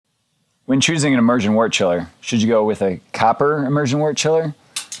When choosing an immersion wort chiller, should you go with a copper immersion wort chiller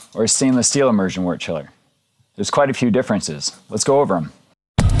or a stainless steel immersion wort chiller? There's quite a few differences. Let's go over them.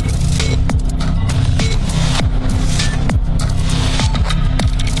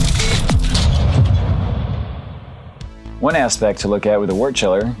 One aspect to look at with a wort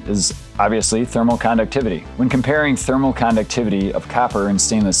chiller is obviously thermal conductivity. When comparing thermal conductivity of copper and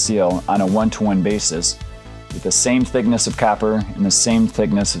stainless steel on a one-to-one basis, with the same thickness of copper and the same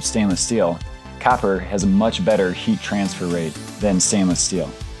thickness of stainless steel, copper has a much better heat transfer rate than stainless steel.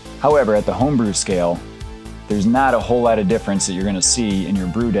 However, at the homebrew scale, there's not a whole lot of difference that you're going to see in your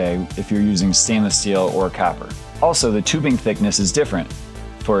brew day if you're using stainless steel or copper. Also, the tubing thickness is different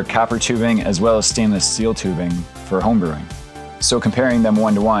for copper tubing as well as stainless steel tubing for homebrewing. So comparing them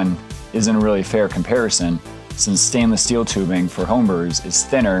one-to-one isn't a really fair comparison, since stainless steel tubing for homebrewers is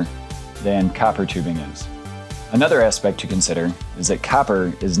thinner than copper tubing is. Another aspect to consider is that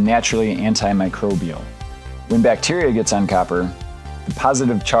copper is naturally antimicrobial. When bacteria gets on copper, the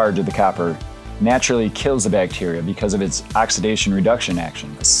positive charge of the copper naturally kills the bacteria because of its oxidation reduction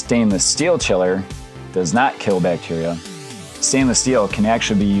action. A stainless steel chiller does not kill bacteria. Stainless steel can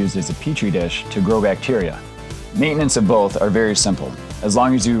actually be used as a petri dish to grow bacteria. Maintenance of both are very simple, as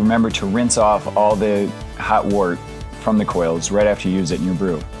long as you remember to rinse off all the hot wort from the coils right after you use it in your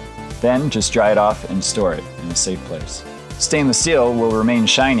brew. Then just dry it off and store it in a safe place. Stainless steel will remain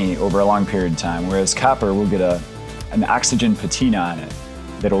shiny over a long period of time, whereas copper will get an oxygen patina on it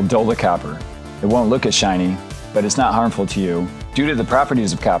that'll dull the copper. It won't look as shiny, but it's not harmful to you. Due to the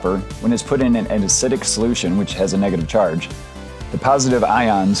properties of copper, when it's put in an acidic solution which has a negative charge, the positive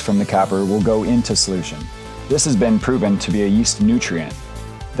ions from the copper will go into solution. This has been proven to be a yeast nutrient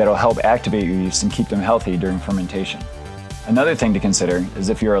that'll help activate your yeast and keep them healthy during fermentation. Another thing to consider is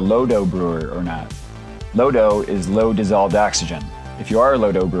if you're a low-dough brewer or not. Low-dough is low dissolved oxygen. If you are a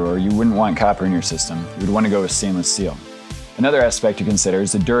low-dough brewer, you wouldn't want copper in your system. You would want to go with stainless steel. Another aspect to consider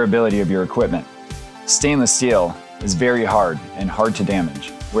is the durability of your equipment. Stainless steel is very hard and hard to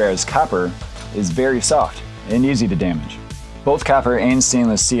damage, whereas copper is very soft and easy to damage. Both copper and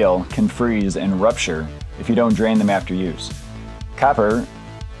stainless steel can freeze and rupture if you don't drain them after use. Copper,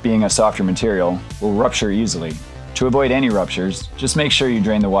 being a softer material, will rupture easily. To avoid any ruptures, just make sure you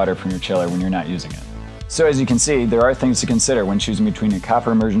drain the water from your chiller when you're not using it. So as you can see, there are things to consider when choosing between a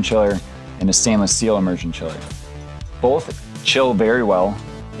copper immersion chiller and a stainless steel immersion chiller. Both chill very well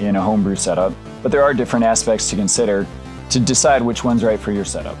in a homebrew setup, but there are different aspects to consider to decide which one's right for your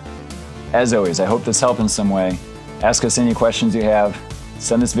setup. As always, I hope this helped in some way. Ask us any questions you have,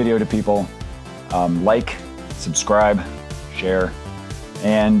 send this video to people, like, subscribe, share,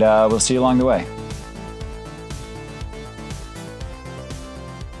 and we'll see you along the way.